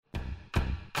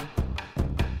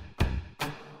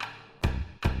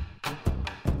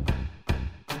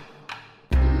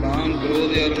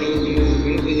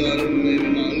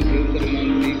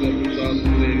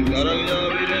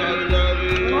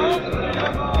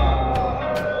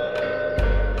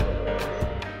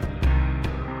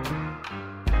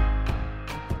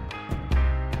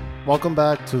Welcome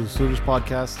back to the Suraj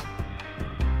Podcast.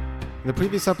 In the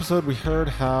previous episode, we heard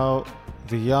how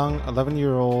the young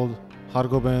 11-year-old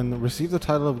Hargobind received the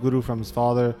title of Guru from his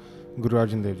father, Guru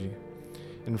Arjan Dev Ji,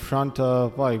 in front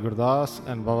of Bhai Gurdas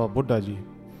and Baba Buddha Ji.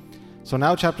 So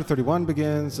now chapter 31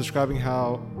 begins describing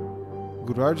how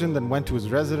Guru Arjan then went to his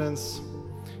residence.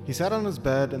 He sat on his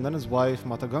bed, and then his wife,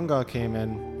 Mata Ganga, came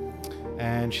in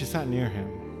and she sat near him.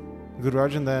 Guru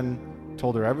Arjan then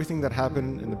told her everything that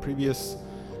happened in the previous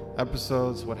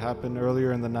episodes, what happened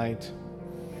earlier in the night.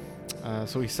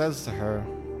 So he says to her,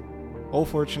 "O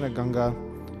fortunate Ganga,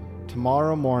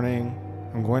 tomorrow morning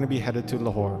I'm going to be headed to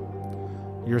Lahore.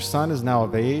 Your son is now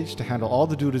of age to handle all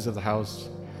the duties of the house.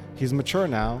 He's mature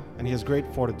now and he has great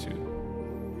fortitude.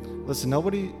 Listen,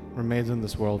 nobody remains in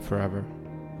this world forever.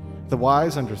 The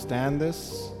wise understand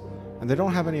this and they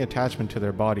don't have any attachment to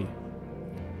their body.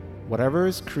 Whatever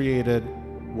is created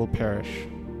will perish.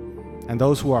 And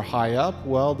those who are high up,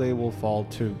 well, they will fall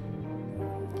too.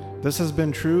 This has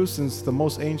been true since the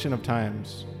most ancient of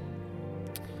times.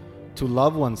 To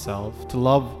love oneself, to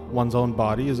love one's own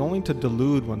body, is only to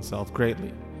delude oneself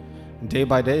greatly. Day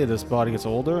by day, this body gets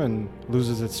older and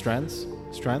loses its strength.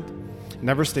 It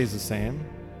never stays the same.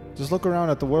 Just look around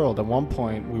at the world. At one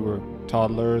point, we were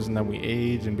toddlers, and then we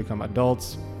age and become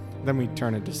adults. Then we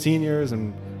turn into seniors,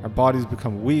 and our bodies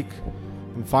become weak.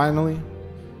 And finally,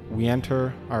 we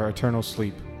enter our eternal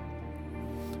sleep.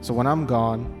 So when I'm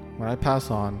gone, when I pass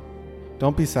on,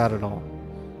 don't be sad at all.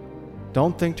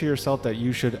 Don't think to yourself that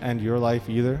you should end your life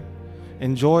either.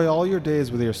 Enjoy all your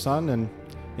days with your son and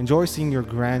enjoy seeing your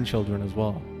grandchildren as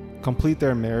well. Complete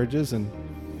their marriages and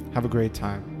have a great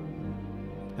time.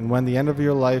 And when the end of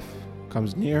your life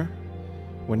comes near,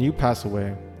 when you pass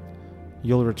away,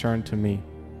 you'll return to me."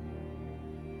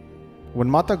 When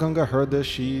Mata Ganga heard this,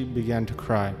 she began to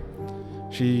cry.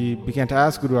 She began to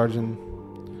ask Guru Arjan,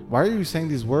 "Why are you saying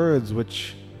these words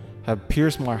which have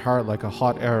pierced my heart like a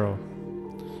hot arrow?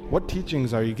 What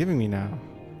teachings are you giving me now?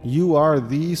 You are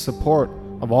the support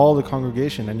of all the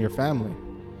congregation and your family.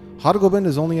 Hargobind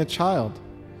is only a child,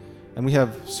 and we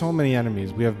have so many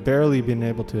enemies. We have barely been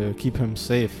able to keep him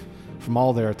safe from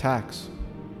all their attacks.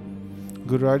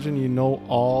 Guru Arjan, you know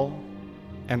all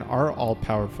and are all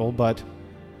powerful, but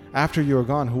after you are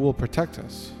gone, who will protect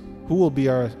us? Who will be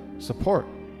our support?"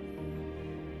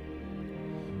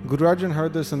 Guru Arjan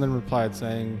heard this and then replied,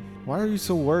 saying, "Why are you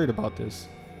so worried about this?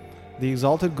 The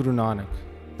exalted Guru Nanak,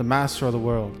 the master of the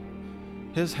world,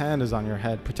 his hand is on your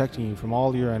head, protecting you from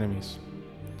all your enemies.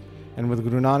 And with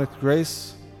Guru Nanak's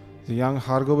grace, the young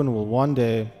Hargobind will one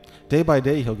day by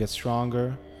day, he'll get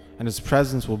stronger, and his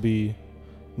presence will be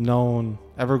known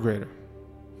ever greater.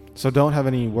 So don't have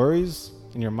any worries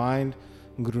in your mind.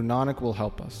 Guru Nanak will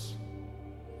help us."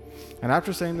 And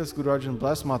after saying this, Guru Arjan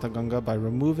blessed Mata Ganga by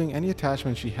removing any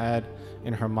attachment she had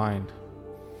in her mind.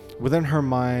 Within her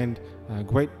mind,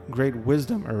 great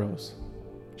wisdom arose.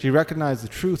 She recognized the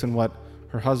truth in what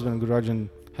her husband Guru Arjan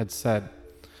had said.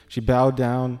 She bowed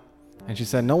down and she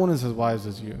said, "No one is as wise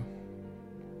as you."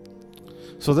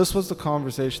 So this was the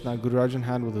conversation that Guru Arjan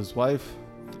had with his wife,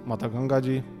 Mata Ganga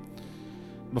Ji,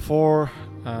 before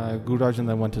Guru Arjan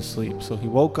then went to sleep. So he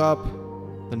woke up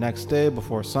the next day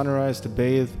before sunrise to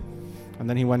bathe, and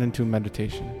then he went into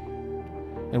meditation.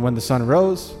 And when the sun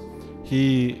rose,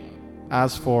 he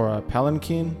asked for a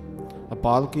palanquin, a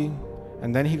palki,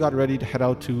 and then he got ready to head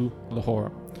out to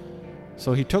Lahore.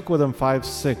 So he took with him 5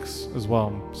 Sikhs as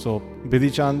well. So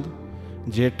Bidhi-Chand,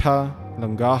 Jetha,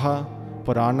 Langaha,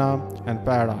 Purana, and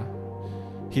Pada.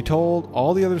 He told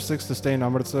all the other Sikhs to stay in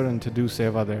Amritsar and to do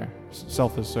seva there,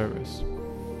 selfless service,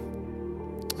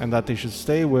 and that they should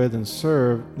stay with and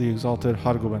serve the exalted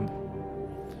Hargobind.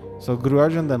 So Guru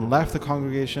Arjan then left the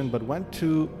congregation but went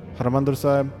to Harmandir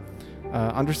Sahib,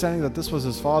 understanding that this was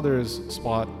his father's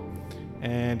spot,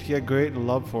 and he had great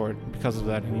love for it because of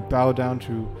that. And he bowed down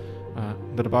to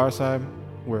the Darbar Sahib,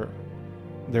 where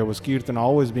there was kirtan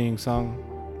always being sung.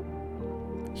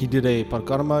 He did a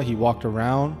parikrama. He walked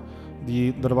around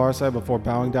the Darbar Sahib before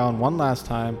bowing down one last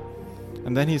time,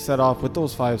 and then he set off with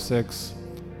those 5 Sikhs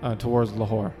towards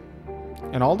Lahore.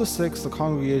 And all the Sikhs, the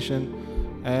congregation,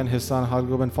 and his son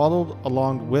Hargobind followed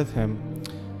along with him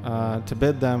to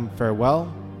bid them farewell.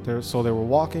 So they were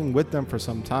walking with them for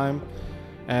some time,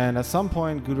 and at some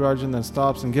point Guru Arjan then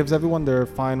stops and gives everyone their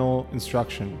final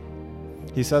instruction.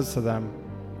 He says to them,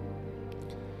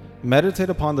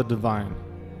 "Meditate upon the divine,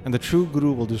 and the true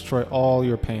Guru will destroy all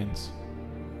your pains."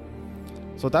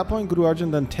 So at that point, Guru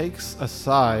Arjan then takes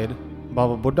aside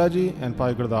Baba Buddha Ji and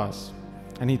Bhai Gurdas,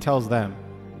 and he tells them,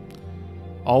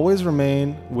 "Always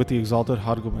remain with the exalted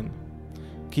Hargobind.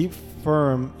 Keep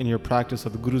firm in your practice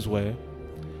of the Guru's way,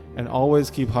 and always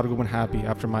keep Hargobind happy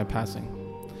after my passing.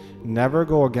 Never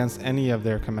go against any of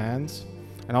their commands,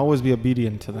 and always be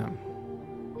obedient to them.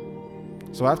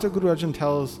 So after Guru Arjan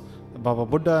tells Baba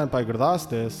Buddha and Bhai Gurdas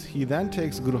this, he then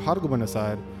takes Guru Hargobind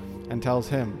aside and tells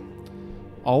him,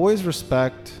 always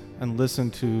respect and listen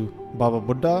to Baba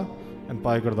Buddha and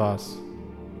Bhai Gurdas.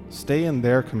 Stay in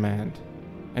their command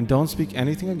and don't speak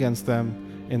anything against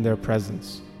them in their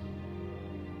presence.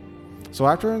 So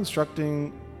after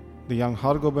instructing the young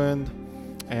Hargobind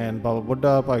and Baba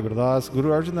Buddha, Bhai Gurdas, Guru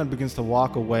Arjan then begins to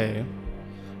walk away,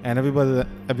 and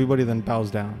everybody then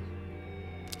bows down.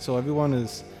 So everyone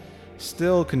is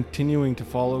still continuing to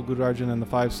follow Guru Arjan and the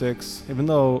 5-6, even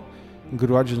though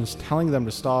Guru Arjan is telling them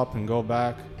to stop and go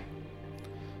back.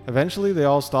 Eventually they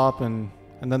all stop and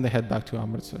then they head back to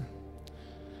Amritsar.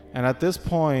 And at this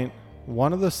point,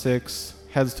 one of the 6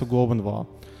 heads to Gobindwal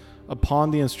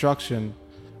upon the instruction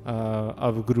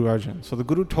of Guru Arjan. So the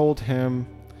Guru told him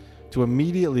to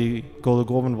immediately go to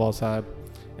Gobindwal Sahib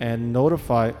and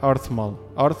notify Arthmal.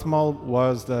 Arthmal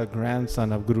was the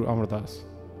grandson of Guru Amar Das.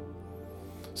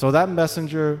 So that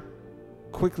messenger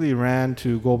quickly ran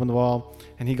to Gobindwal,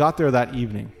 and he got there that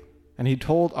evening. And he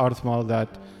told Arthmal that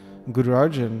Guru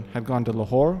Arjan had gone to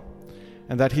Lahore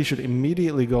and that he should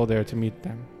immediately go there to meet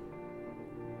them.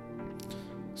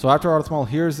 So after Arthmal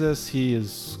hears this, he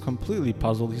is completely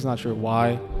puzzled. He's not sure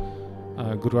why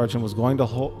Guru Arjan was going to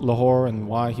Lahore and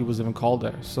why he was even called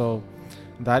there. So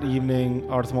that evening,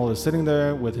 Arthmal is sitting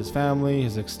there with his family,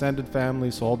 his extended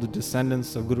family. So all the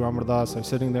descendants of Guru Amar Das are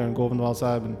sitting there in Gobindwal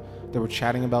Sahib, and they were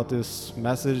chatting about this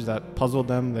message that puzzled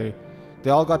them. They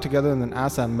all got together and then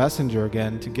asked that messenger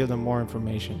again to give them more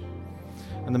information.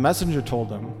 And the messenger told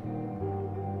them,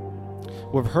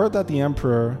 we've heard that the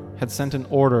emperor had sent an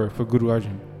order for Guru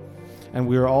Arjan, and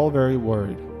we are all very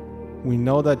worried. We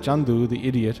know that Chandu, the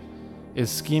idiot,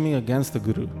 is scheming against the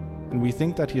Guru, and we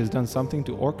think that he has done something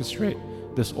to orchestrate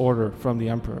this order from the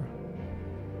emperor.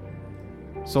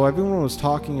 So everyone was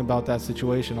talking about that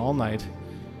situation all night,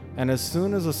 and as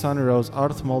soon as the sun arose,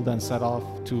 Arthmal then set off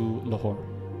to Lahore.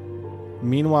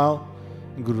 Meanwhile,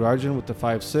 Guru Arjan with the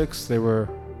 5-6, they were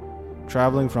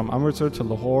traveling from Amritsar to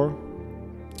Lahore.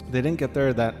 They didn't get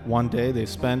there that one day. They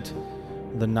spent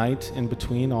the night in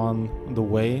between on the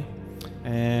way,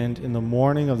 and in the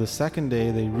morning of the second day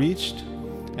they reached,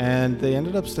 and they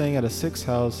ended up staying at a Sikh's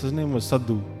house. His name was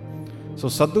Sadhu. So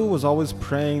Sadhu was always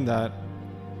praying that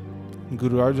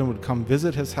Guru Arjan would come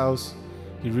visit his house.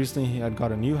 He recently had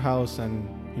got a new house, and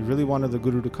he really wanted the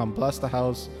Guru to come bless the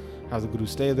house, have the Guru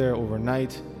stay there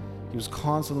overnight. He was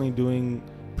constantly doing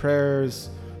prayers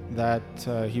that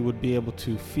he would be able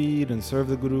to feed and serve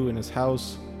the Guru in his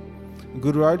house.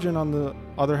 Guru Arjan, on the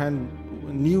other hand,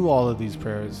 knew all of these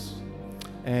prayers,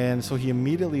 and so he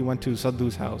immediately went to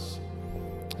Sadhu's house.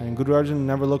 And Guru Arjan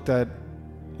never looked at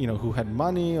who had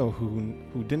money or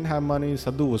who didn't have money.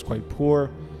 Sadhu was quite poor,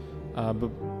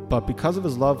 but because of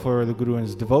his love for the Guru and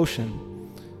his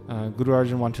devotion, Guru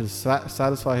Arjan wanted to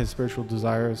satisfy his spiritual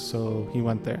desires, so he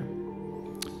went there.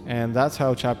 And that's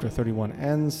how chapter 31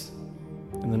 ends.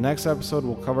 In the next episode,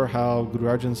 we'll cover how Guru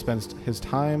Arjan spends his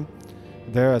time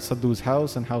there at Sadhu's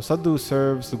house and how Sadhu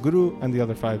serves the Guru and the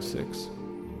other 5-6.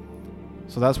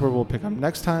 So that's where we'll pick up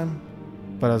next time.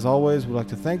 But as always, we'd like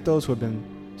to thank those who have been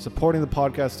supporting the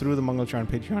podcast through the Mangalcharan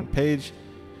Patreon page.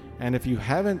 And if you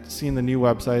haven't seen the new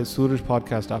website,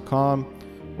 surajpodcast.com,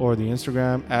 or the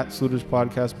Instagram at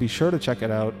surajpodcast, be sure to check it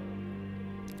out.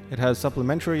 It has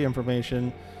supplementary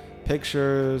information,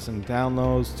 pictures, and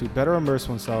downloads to better immerse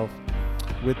oneself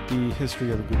with the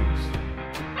history of the Gurus.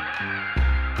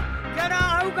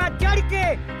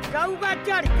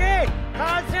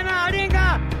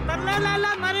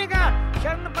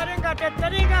 शरण परेगा ते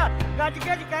तरेगा गज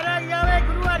गज करा जावे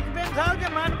गुरु अर्जन साहब के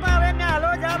मन पावे ने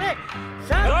हलो जावे